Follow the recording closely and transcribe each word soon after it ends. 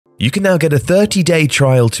You can now get a 30-day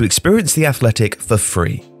trial to experience The Athletic for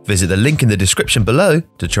free. Visit the link in the description below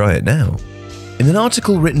to try it now. In an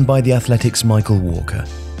article written by The Athletic's Michael Walker,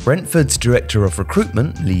 Brentford's Director of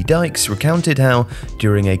Recruitment, Lee Dykes, recounted how,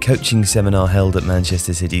 during a coaching seminar held at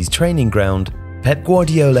Manchester City's training ground, Pep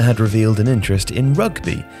Guardiola had revealed an interest in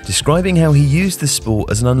rugby, describing how he used the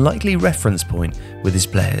sport as an unlikely reference point with his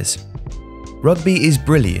players. "Rugby is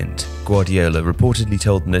brilliant," Guardiola reportedly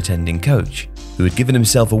told an attending coach, who had given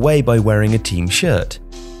himself away by wearing a team shirt.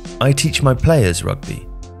 "I teach my players rugby.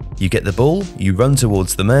 You get the ball, you run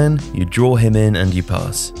towards the man, you draw him in and you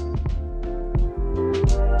pass."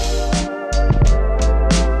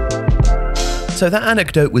 So that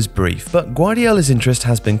anecdote was brief, but Guardiola's interest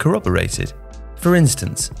has been corroborated. For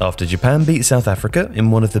instance, after Japan beat South Africa in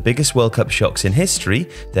one of the biggest World Cup shocks in history,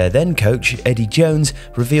 their then coach, Eddie Jones,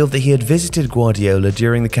 revealed that he had visited Guardiola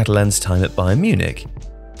during the Catalans' time at Bayern Munich,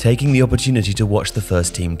 taking the opportunity to watch the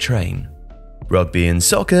first team train. Rugby and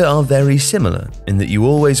soccer are very similar in that you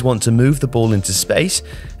always want to move the ball into space,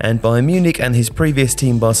 and Bayern Munich and his previous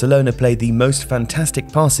team Barcelona played the most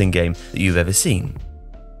fantastic passing game that you've ever seen.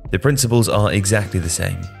 The principles are exactly the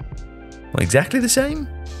same. Well, exactly the same?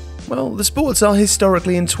 Well, the sports are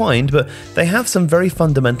historically entwined, but they have some very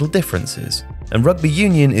fundamental differences, and rugby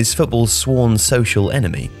union is football's sworn social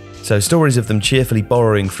enemy, so stories of them cheerfully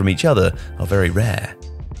borrowing from each other are very rare.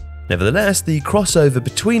 Nevertheless, the crossover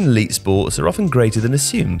between elite sports are often greater than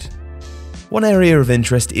assumed. One area of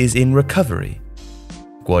interest is in recovery.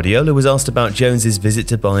 Guardiola was asked about Jones's visit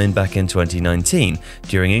to Bayern back in 2019,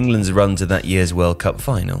 during England's run to that year's World Cup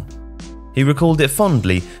final. He recalled it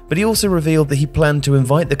fondly, but he also revealed that he planned to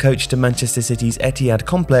invite the coach to Manchester City's Etihad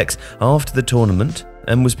complex after the tournament,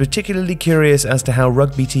 and was particularly curious as to how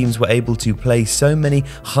rugby teams were able to play so many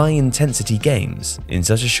high-intensity games in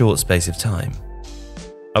such a short space of time.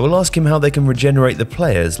 "I will ask him how they can regenerate the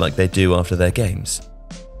players like they do after their games.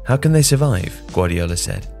 How can they survive?" Guardiola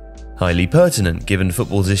said. Highly pertinent given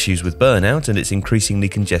football's issues with burnout and its increasingly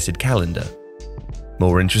congested calendar.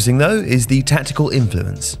 More interesting though is the tactical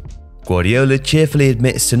influence. Guardiola cheerfully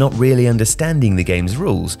admits to not really understanding the game's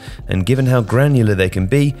rules, and given how granular they can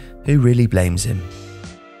be, who really blames him?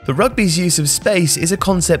 But rugby's use of space is a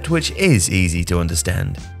concept which is easy to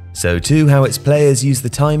understand. So too how its players use the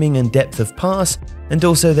timing and depth of pass, and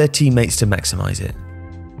also their teammates to maximise it.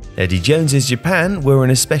 Eddie Jones's Japan were an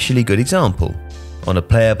especially good example. On a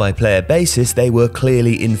player-by-player basis, they were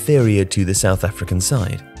clearly inferior to the South African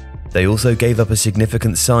side. They also gave up a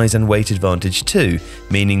significant size and weight advantage too,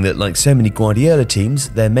 meaning that like so many Guardiola teams,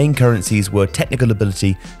 their main currencies were technical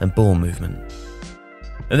ability and ball movement.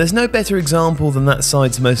 And there's no better example than that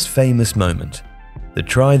side's most famous moment, the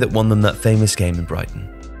try that won them that famous game in Brighton.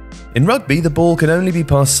 In rugby, the ball can only be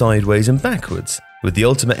passed sideways and backwards, with the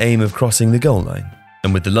ultimate aim of crossing the goal line.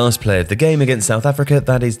 And with the last play of the game against South Africa,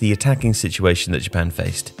 that is the attacking situation that Japan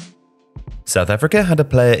faced. South Africa had a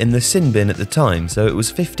player in the sin bin at the time, so it was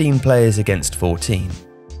 15 players against 14.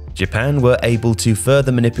 Japan were able to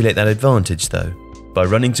further manipulate that advantage though, by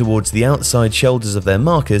running towards the outside shoulders of their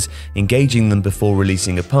markers, engaging them before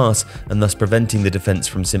releasing a pass, and thus preventing the defence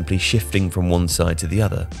from simply shifting from one side to the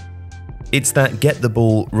other. It's that get the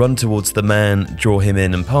ball, run towards the man, draw him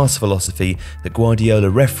in and pass philosophy that Guardiola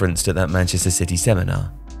referenced at that Manchester City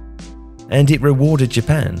seminar. And it rewarded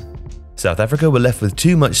Japan. South Africa were left with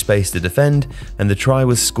too much space to defend, and the try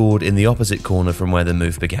was scored in the opposite corner from where the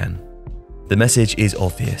move began. The message is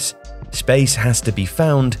obvious. Space has to be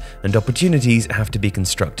found and opportunities have to be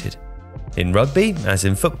constructed. In rugby, as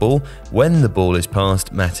in football, when the ball is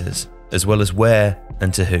passed matters, as well as where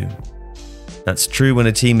and to whom. That's true when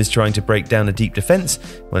a team is trying to break down a deep defence,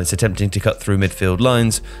 when it's attempting to cut through midfield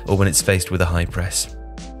lines, or when it's faced with a high press.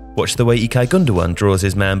 Watch the way Ilkay Gundogan draws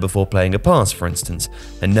his man before playing a pass, for instance,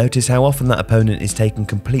 and notice how often that opponent is taken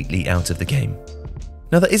completely out of the game.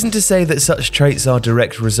 Now, that isn't to say that such traits are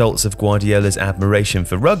direct results of Guardiola's admiration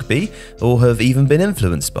for rugby, or have even been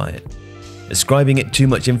influenced by it. Ascribing it too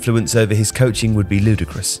much influence over his coaching would be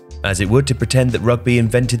ludicrous, as it would to pretend that rugby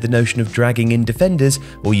invented the notion of dragging in defenders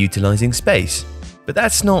or utilising space. But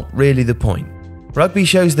that's not really the point. Rugby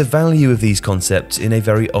shows the value of these concepts in a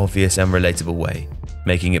very obvious and relatable way,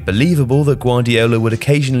 making it believable that Guardiola would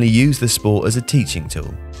occasionally use the sport as a teaching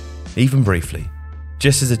tool, even briefly,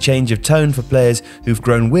 just as a change of tone for players who've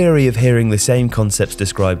grown weary of hearing the same concepts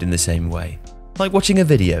described in the same way, like watching a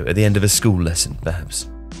video at the end of a school lesson, perhaps.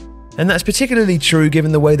 And that's particularly true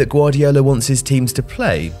given the way that Guardiola wants his teams to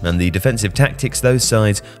play and the defensive tactics those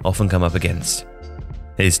sides often come up against.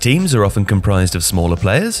 His teams are often comprised of smaller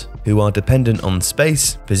players who are dependent on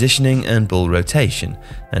space, positioning and ball rotation,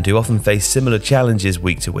 and who often face similar challenges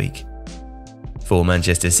week to week. For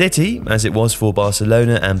Manchester City, as it was for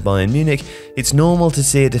Barcelona and Bayern Munich, it's normal to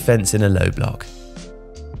see a defence in a low block.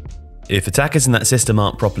 If attackers in that system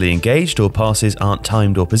aren't properly engaged or passes aren't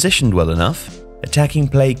timed or positioned well enough, attacking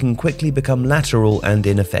play can quickly become lateral and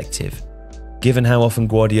ineffective. Given how often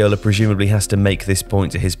Guardiola presumably has to make this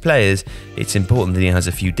point to his players, it's important that he has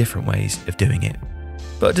a few different ways of doing it.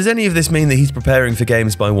 But does any of this mean that he's preparing for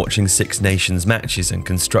games by watching Six Nations matches and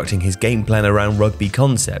constructing his game plan around rugby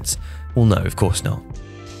concepts? Well, no, of course not.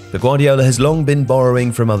 But Guardiola has long been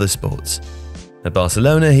borrowing from other sports. At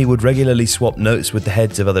Barcelona, he would regularly swap notes with the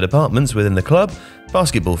heads of other departments within the club,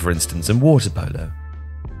 basketball for instance, and water polo.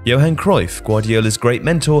 Johan Cruyff, Guardiola's great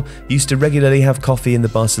mentor, used to regularly have coffee in the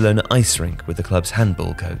Barcelona ice rink with the club's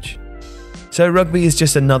handball coach. So rugby is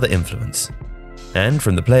just another influence. And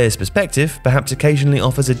from the player's perspective, perhaps occasionally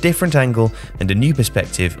offers a different angle and a new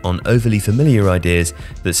perspective on overly familiar ideas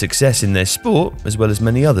that success in their sport, as well as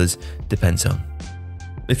many others, depends on.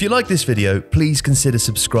 If you like this video, please consider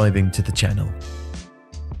subscribing to the channel.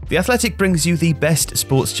 The Athletic brings you the best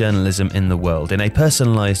sports journalism in the world in a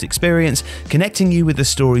personalised experience, connecting you with the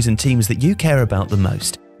stories and teams that you care about the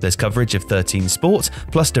most. There's coverage of 13 sports,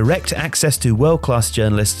 plus direct access to world-class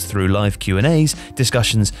journalists through live Q&As,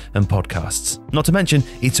 discussions and podcasts. Not to mention,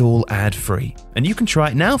 it's all ad-free. And you can try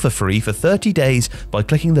it now for free for 30 days by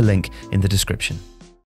clicking the link in the description.